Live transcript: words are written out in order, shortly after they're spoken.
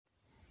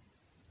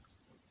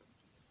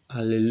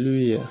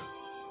Hallelujah.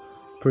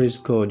 Praise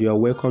God. You are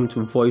welcome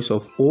to Voice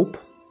of Hope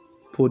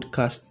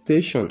podcast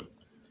station.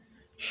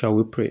 Shall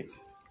we pray?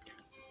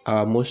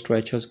 Our most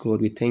righteous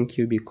God, we thank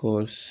you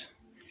because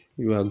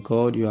you are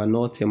God, you are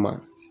not a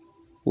man.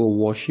 We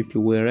worship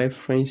you, we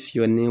reference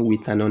your name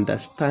with an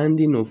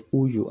understanding of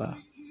who you are.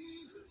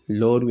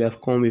 Lord, we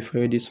have come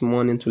before you this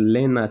morning to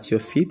learn at your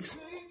feet.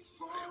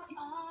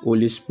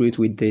 Holy Spirit,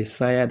 we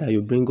desire that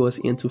you bring us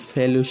into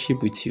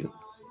fellowship with you.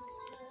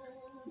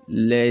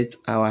 Let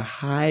our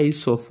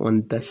eyes of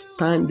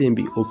understanding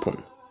be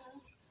open.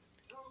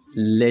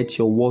 Let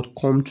your word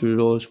come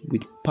to us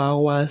with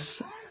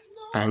powers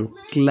and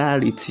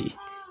clarity.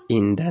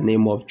 In the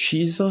name of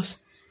Jesus,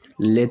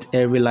 let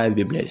every life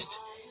be blessed.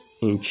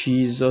 In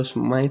Jesus'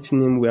 mighty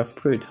name we have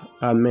prayed.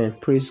 Amen.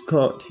 Praise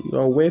God. You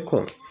are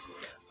welcome.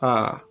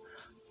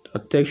 The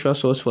textual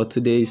source for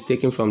today is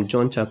taken from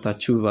John chapter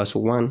 2 verse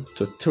 1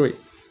 to 3.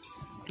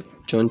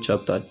 John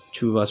chapter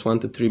 2 verse 1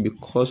 to 3.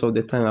 Because of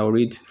the time, I'll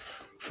read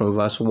from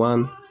verse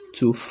 1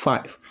 to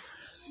 5.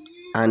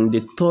 And the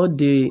third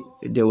day,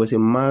 there was a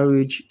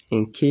marriage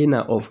in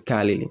Cana of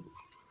Galilee,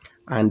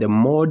 and the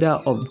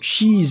mother of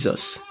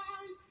Jesus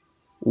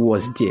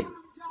was there.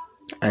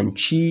 And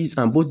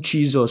both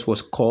Jesus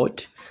was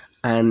called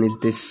and his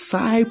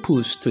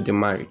disciples to the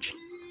marriage.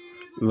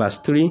 Verse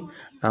 3,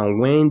 and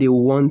when they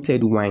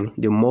wanted wine,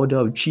 the mother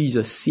of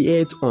Jesus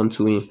said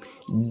unto him,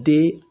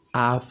 they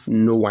have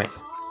no wine.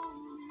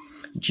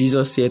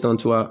 Jesus said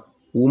unto her,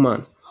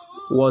 woman,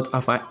 what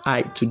have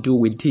I to do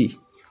with thee?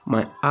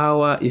 My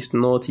hour is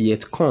not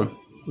yet come.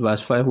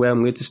 Verse 5, where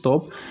I'm going to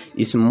stop.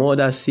 His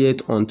mother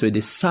said unto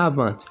the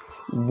servant,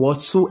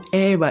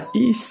 whatsoever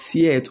he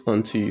said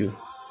unto you,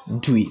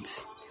 do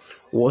it.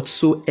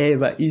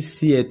 Whatsoever he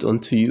said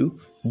unto you,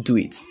 do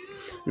it.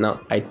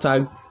 Now, I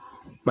tagged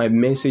my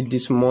message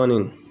this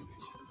morning,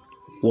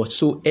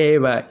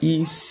 whatsoever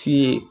he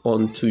say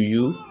unto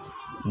you,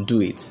 do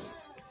it.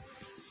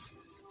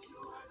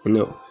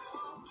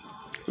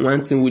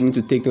 One thing we need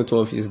to take note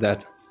of is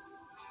that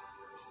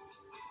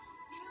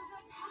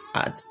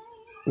at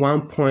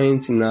one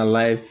point in our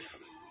life,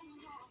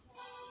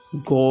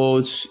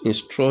 God's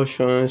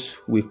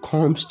instructions will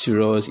come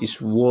to us,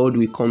 his word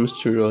will come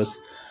to us,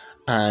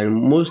 and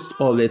most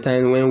of the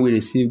time when we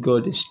receive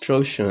God's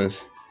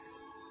instructions,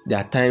 there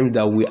are times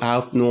that we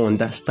have no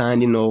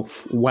understanding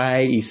of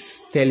why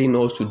he's telling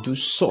us to do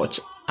such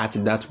at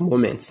that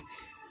moment.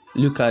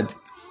 Look at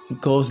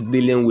God's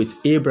dealing with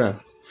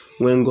Abraham.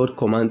 When God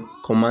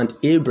command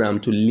Abraham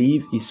to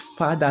leave his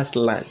father's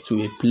land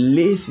to a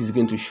place he's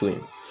going to show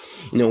him.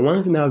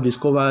 One thing I've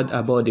discovered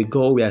about the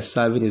God we are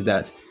serving is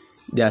that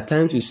there are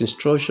times his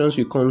instructions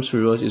will come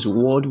to us, his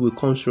word will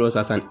come to us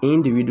as an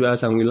individual,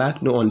 and we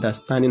lack no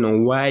understanding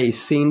on why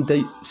he's saying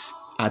this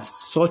at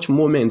such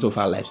moments of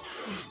our lives.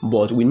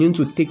 But we need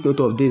to take note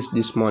of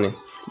this morning,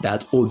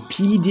 that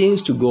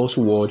obedience to God's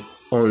word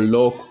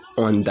unlock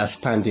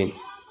understanding.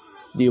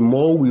 The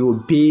more we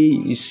obey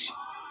his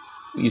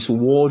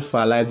word for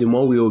our life, the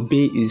more we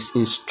obey his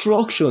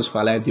instructions for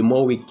our life, the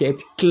more we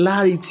get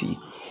clarity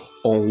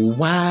on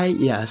why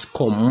he has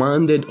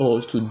commanded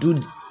us to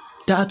do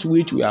that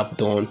which we have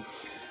done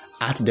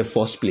at the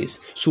first place.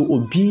 So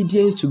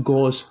obedience to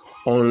God's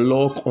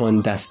unlock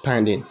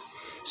understanding.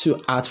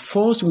 So at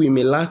first we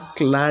may lack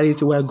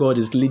clarity where God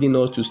is leading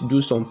us to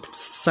do some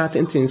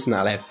certain things in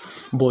our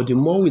life. But the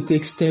more we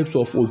take steps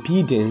of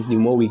obedience, the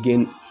more we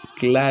gain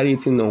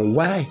clarity on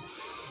why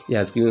he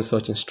has given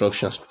such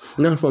instructions.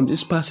 Now, from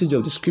this passage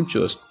of the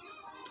scriptures,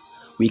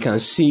 we can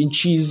see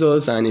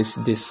Jesus and his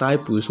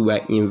disciples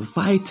were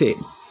invited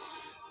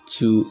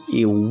to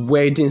a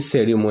wedding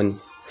ceremony.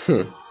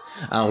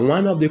 And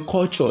one of the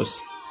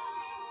cultures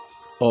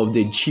of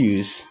the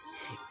Jews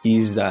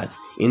is that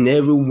in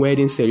every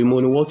wedding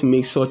ceremony, what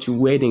makes such a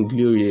wedding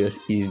glorious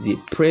is the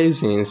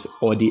presence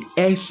or the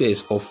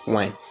excess of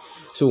wine.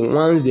 So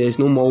once there is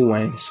no more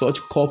wine, such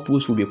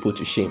couples will be put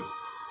to shame.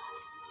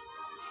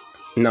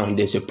 Now,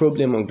 there's a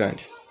problem on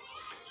ground.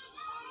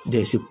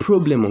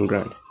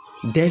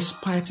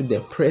 Despite the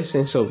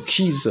presence of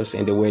Jesus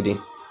in the wedding,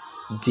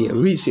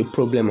 there is a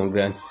problem on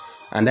ground.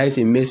 And that is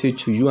a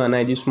message to you and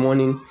I this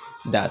morning,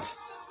 that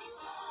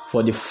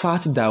for the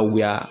fact that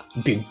we are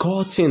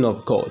begotten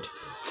of God,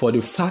 for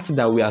the fact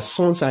that we are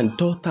sons and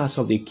daughters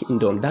of the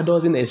kingdom, that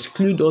doesn't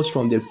exclude us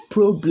from the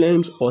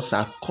problems or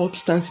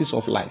circumstances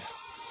of life.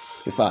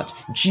 In fact,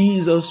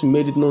 Jesus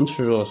made it known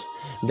to us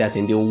that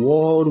in the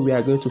world we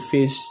are going to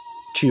face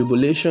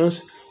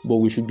tribulations, but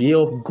we should be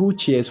of good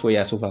cheer, for he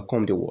has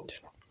overcome the world.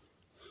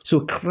 So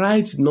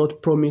Christ did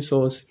not promise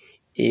us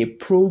a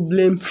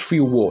problem-free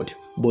world,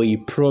 but he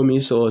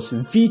promised us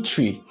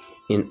victory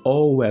in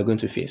all we are going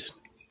to face.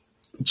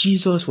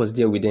 Jesus was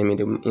there with them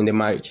in the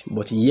marriage,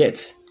 but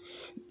yet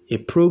a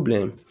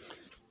problem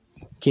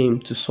came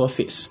to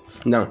surface.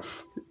 Now,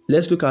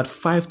 let's look at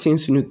 5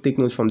 things you need to take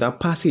note from that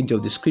passage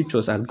of the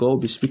scriptures as God will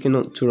be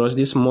speaking to us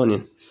this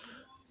morning.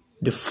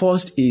 The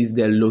first is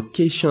the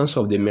locations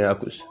of the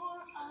miracles.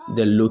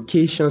 The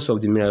locations of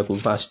the miracle.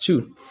 Verse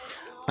 2.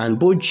 And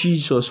both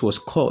Jesus was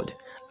called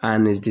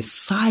and his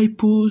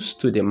disciples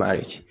to the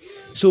marriage.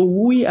 So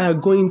we are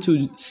going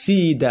to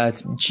see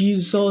that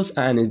Jesus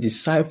and his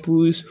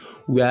disciples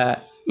were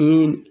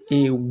in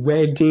a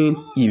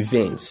wedding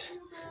event.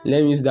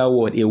 Let me use that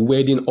word, a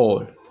wedding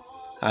hall,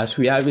 as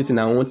we have it in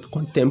our own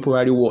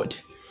contemporary word.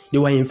 They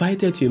were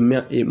invited to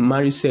a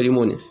marriage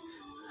ceremonies,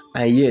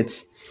 and yet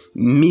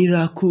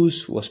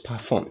miracles was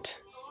performed.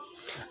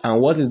 And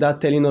what is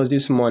that telling us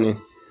this morning?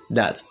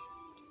 That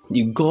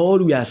the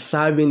God we are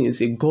serving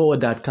is a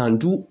God that can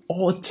do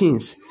all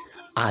things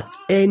at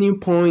any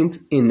point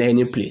in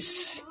any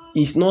place.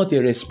 It's not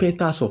a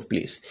respecter of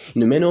place.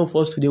 Many of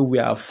us today, we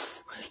have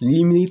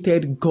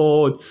limited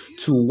God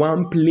to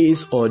one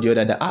place or the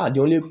other. The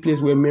only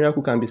place where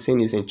miracle can be seen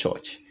is in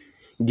church.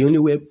 The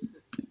only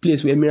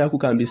place where miracle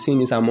can be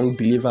seen is among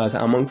believers,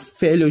 among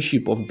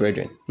fellowship of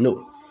brethren.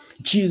 No,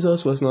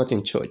 Jesus was not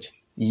in church,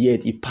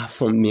 yet he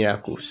performed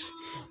miracles.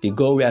 The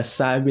God we are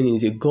serving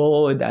is a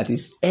God that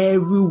is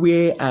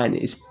everywhere and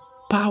is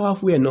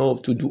powerful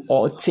enough to do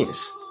all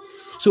things.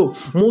 So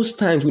most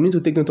times we need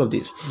to take note of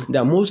this,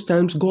 that most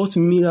times God's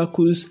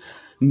miracles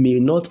may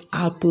not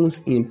happen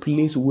in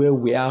place where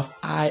we have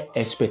high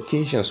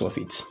expectations of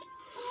it,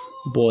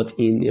 but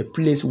in a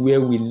place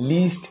where we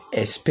least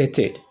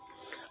expected,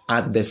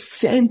 at the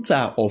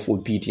center of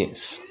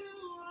obedience.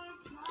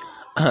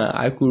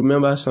 I could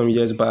remember some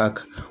years back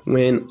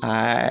when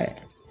I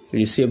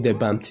received the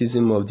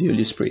baptism of the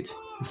Holy Spirit.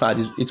 In fact,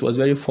 it was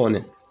very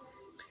funny.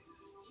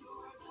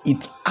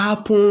 It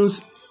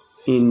happens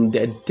in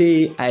the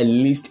day I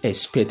least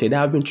expected.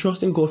 I have been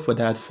trusting God for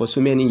that for so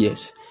many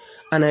years,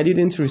 and I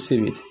didn't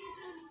receive it.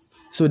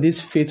 So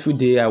this fateful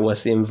day, I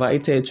was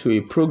invited to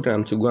a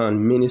program to go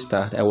and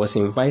minister. I was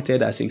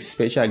invited as a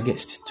special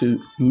guest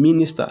to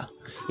minister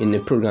in the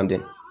program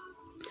then.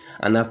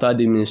 And after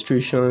the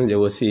administration, there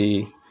was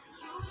a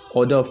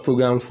order of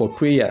program for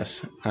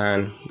prayers,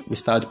 and we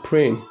start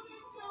praying.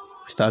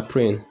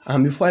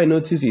 And before I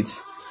noticed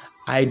it,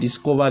 I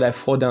discovered I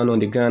fall down on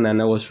the ground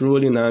and I was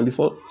rolling, and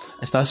before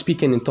I start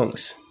speaking in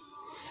tongues.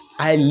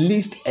 I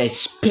least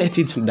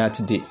expected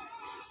that day.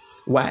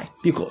 Why?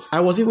 Because I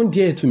was even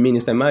there to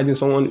minister. Imagine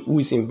someone who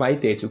is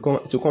invited to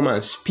come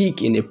and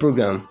speak in a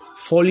program,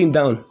 falling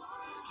down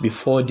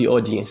before the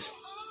audience.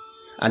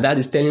 And that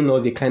is telling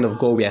us the kind of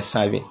God we are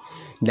serving.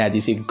 That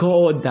is a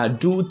God that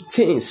do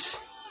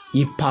things.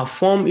 He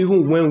performs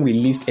even when we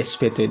least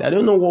expected. I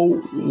don't know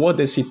what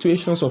the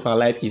situations of our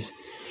life is,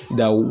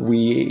 that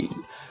we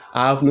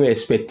have no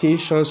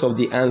expectations of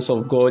the answer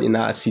of God in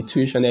our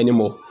situation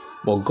anymore.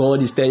 But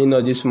God is telling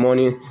us this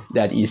morning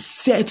that He's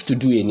set to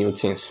do a new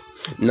things.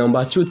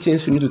 Number 2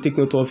 things we need to take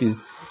note of is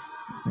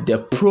the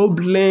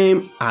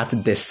problem at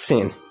the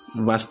scene.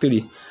 Verse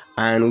 3.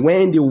 And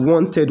when they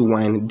wanted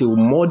wine, the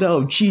mother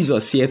of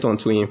Jesus said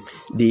unto him,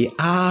 they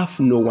have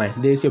no wine.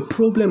 There is a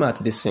problem at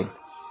the scene.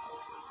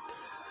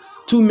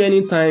 Too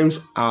many times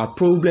our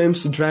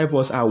problems drive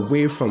us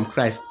away from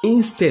Christ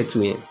instead to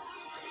Him.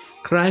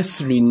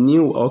 Christ's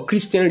renewal or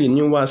Christian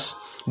renewals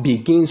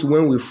begins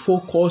when we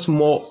focus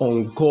more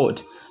on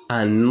God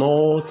and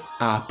not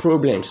our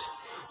problems.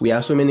 We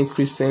have so many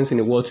Christians in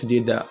the world today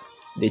that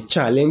the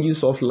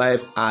challenges of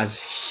life has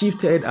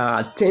shifted our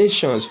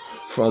attentions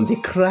from the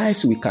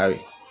Christ we carry.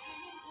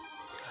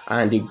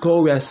 And the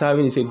God we are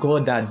serving is a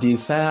God that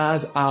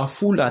desires our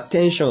full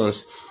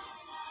attentions.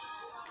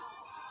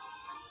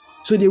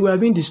 So they were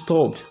being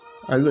disturbed.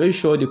 I'm very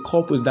sure the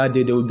couples that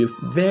day, they will be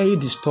very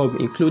disturbed,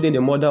 including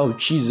the mother of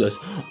Jesus,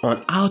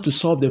 on how to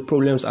solve the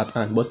problems at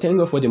hand. But thank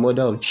God for the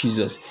mother of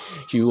Jesus.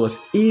 She was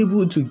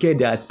able to get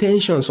the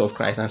attentions of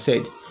Christ and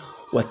said,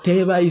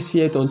 whatever is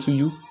said unto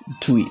you,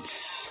 do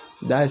it.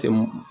 That is a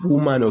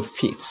woman of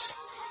faith.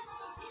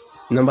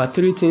 Number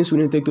 3 things we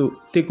need to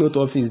take note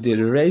of is the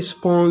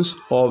response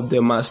of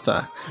the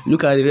master.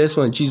 Look at the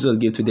response Jesus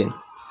gave to them.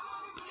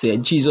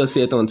 Jesus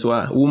said unto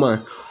her,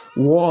 woman,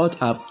 what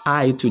have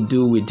I to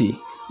do with thee?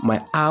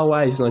 My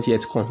hour is not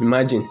yet come.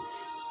 Imagine,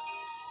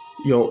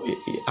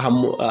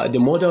 the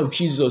mother of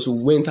Jesus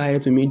went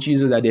ahead to meet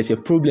Jesus that there's a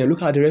problem.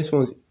 Look at the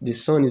response the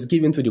son is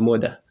giving to the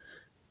mother.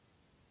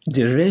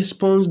 The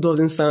response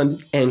doesn't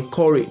sound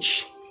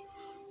encouraged.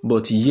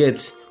 But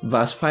yet,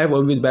 verse 5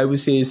 of it, the Bible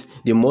says,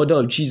 the mother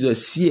of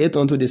Jesus said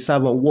unto the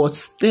servant,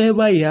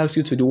 whatever he asks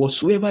you to do,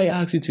 whatsoever he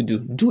asks you to do,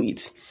 do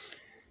it.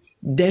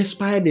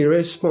 Despite the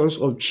response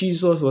of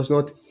Jesus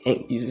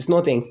is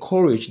not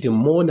encouraged, the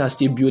mother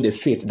still built the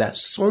faith that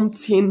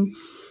something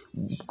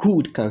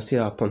good can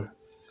still happen.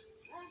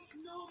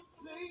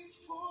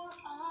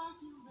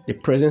 The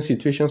present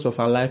situations of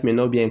our life may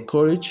not be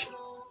encouraged.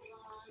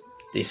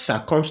 The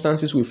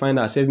circumstances we find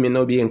ourselves may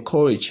not be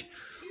encouraged.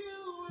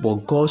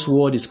 But God's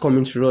word is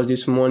coming to us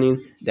this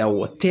morning that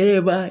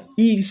whatever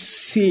He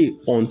say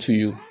unto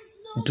you,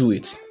 do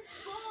it.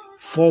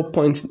 4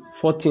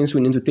 things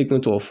we need to take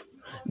note of.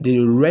 The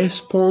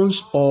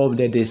response of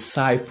the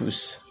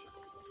disciples.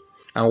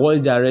 And what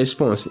is their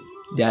response?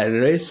 Their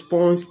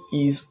response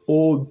is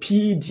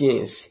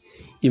obedience.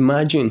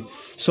 Imagine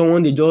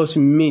someone they just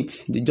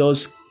meet, they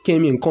just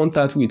came in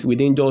contact with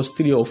within just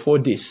 3 or 4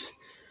 days.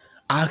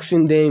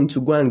 asking them to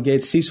go and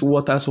get 6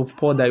 waters of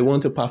pot that you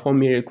want to perform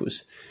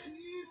miracles.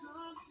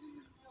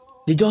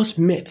 They just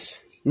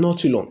met not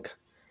too long,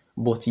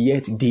 but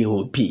yet they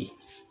obey.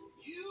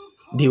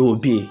 They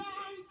obey.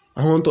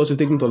 I want us to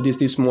take note of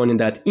this morning,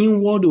 that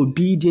inward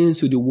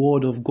obedience to the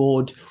word of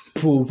God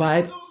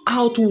provide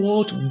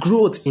outward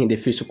growth in the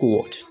physical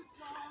world.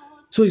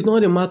 So it's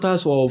not a matter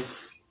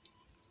of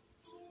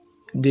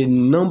the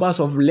numbers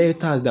of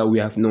letters that we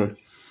have known,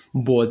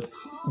 but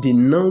the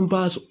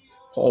numbers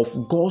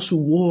of God's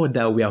word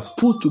that we have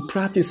put to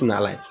practice in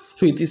our life.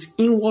 So it is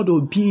inward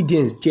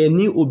obedience,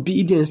 genuine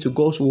obedience to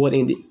God's word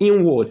in the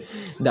inward,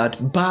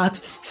 that birth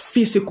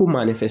physical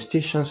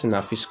manifestations in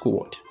our physical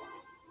world.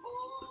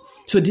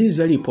 So this is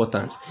very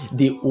important.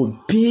 They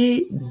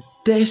obey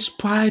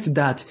despite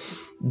that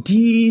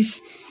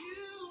this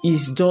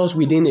is just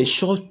within a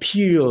short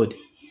period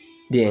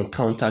they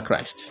encounter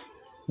Christ.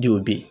 They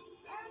obey.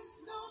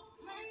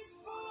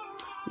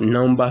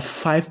 Number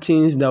 5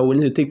 things that we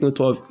need to take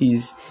note of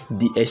is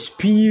the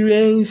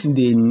experience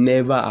they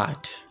never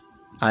had.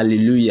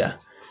 Hallelujah.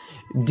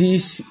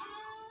 These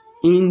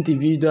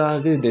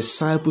individuals, these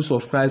disciples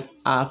of Christ,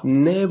 have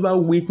never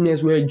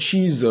witnessed where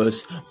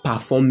Jesus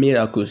performed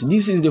miracles.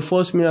 This is the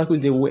first miracle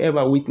they will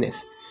ever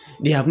witness.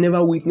 They have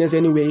never witnessed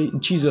anyway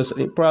Jesus.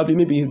 Probably,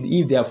 maybe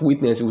if they have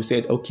witnessed, we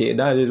said, okay,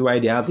 that is why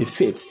they have the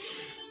faith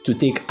to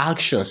take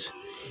actions.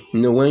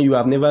 You know, when you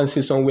have never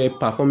seen somewhere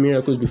perform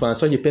miracles before, and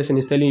such a person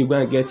is telling you, go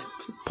and get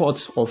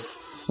pots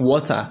of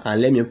water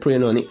and let me pray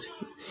on it.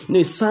 You know,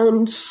 it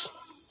sounds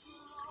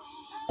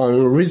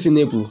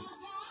unreasonable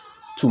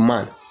to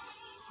man,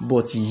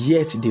 but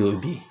yet they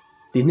obey.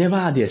 They never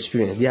had the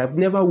experience. They have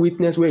never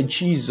witnessed where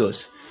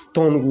Jesus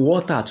turned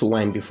water to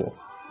wine before,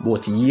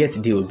 but yet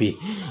they obey.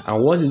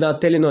 And what is that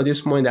telling us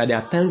this morning? That there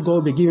are times God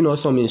will be giving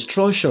us some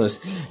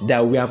instructions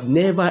that we have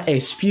never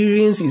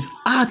experienced His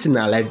art in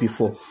our life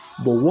before.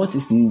 But what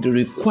is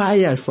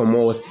required from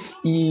us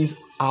is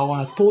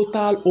our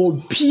total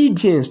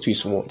obedience to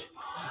His word.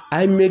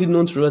 I made it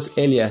known to us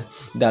earlier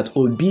that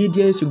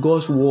obedience to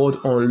God's word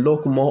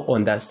unlocks more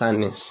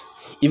understandings.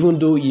 Even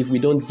though if we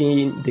don't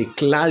gain the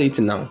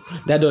clarity now,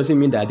 that doesn't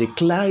mean that the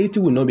clarity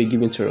will not be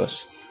given to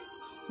us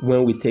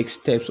when we take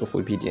steps of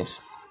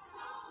obedience.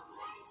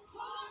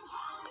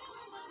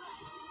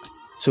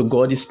 So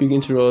God is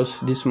speaking to us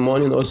this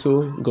morning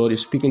also. God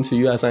is speaking to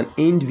you as an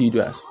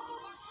individual,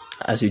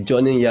 as you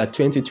journey in year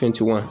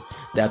 2021,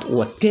 that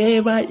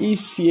whatever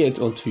is said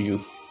unto you,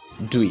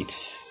 do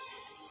it.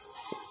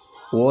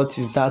 What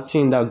is that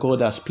thing that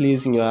God has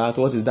placed in your heart?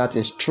 What is that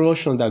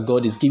instruction that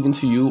God is giving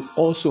to you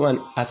also, and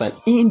as an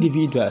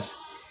individual?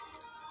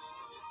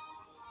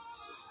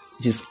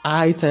 It is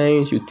high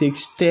time you take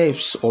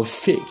steps of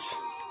faith.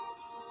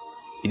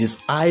 It is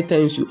high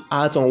time you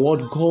act on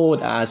what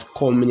God has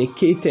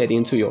communicated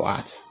into your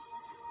heart.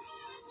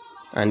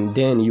 And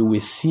then you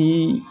will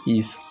see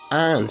His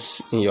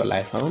hands in your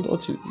life. I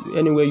want you,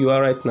 anywhere you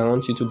are right now, I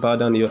want you to bow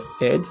down your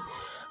head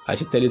as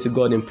you tell it to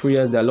God in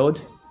prayer, the Lord,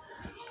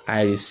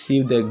 I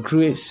receive the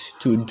grace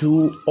to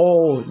do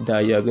all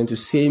that you are going to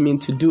say me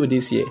to do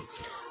this year.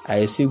 I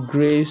receive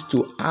grace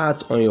to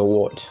act on your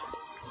word.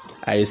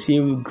 I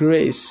receive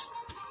grace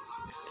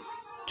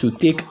to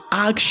take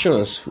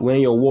actions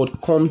when your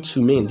word comes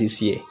to me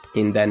this year.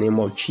 In the name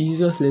of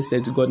Jesus, let's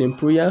say to God in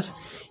prayers.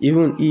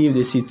 Even if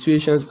the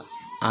situations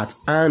at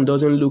hand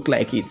doesn't look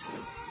like it,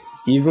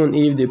 even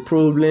if the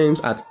problems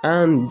at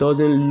hand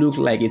doesn't look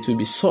like it will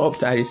be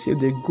solved, I receive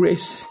the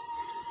grace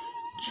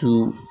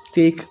to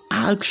take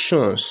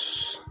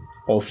actions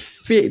of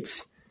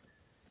faith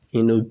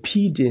in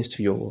obedience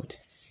to your word.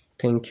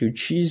 Thank you,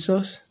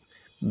 Jesus.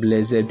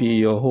 Blessed be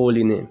your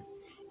holy name.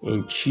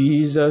 In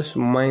Jesus'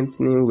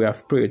 mighty name we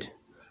have prayed.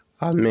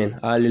 Amen.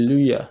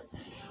 Hallelujah.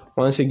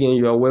 Once again,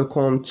 you are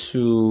welcome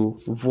to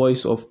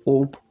Voice of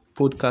Hope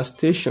podcast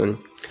station.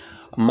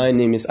 My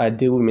name is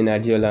Adewumi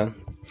Nadiola.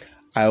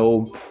 I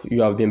hope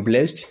you have been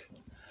blessed.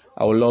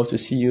 I would love to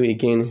see you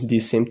again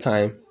this same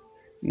time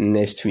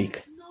next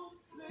week.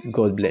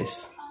 God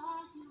bless.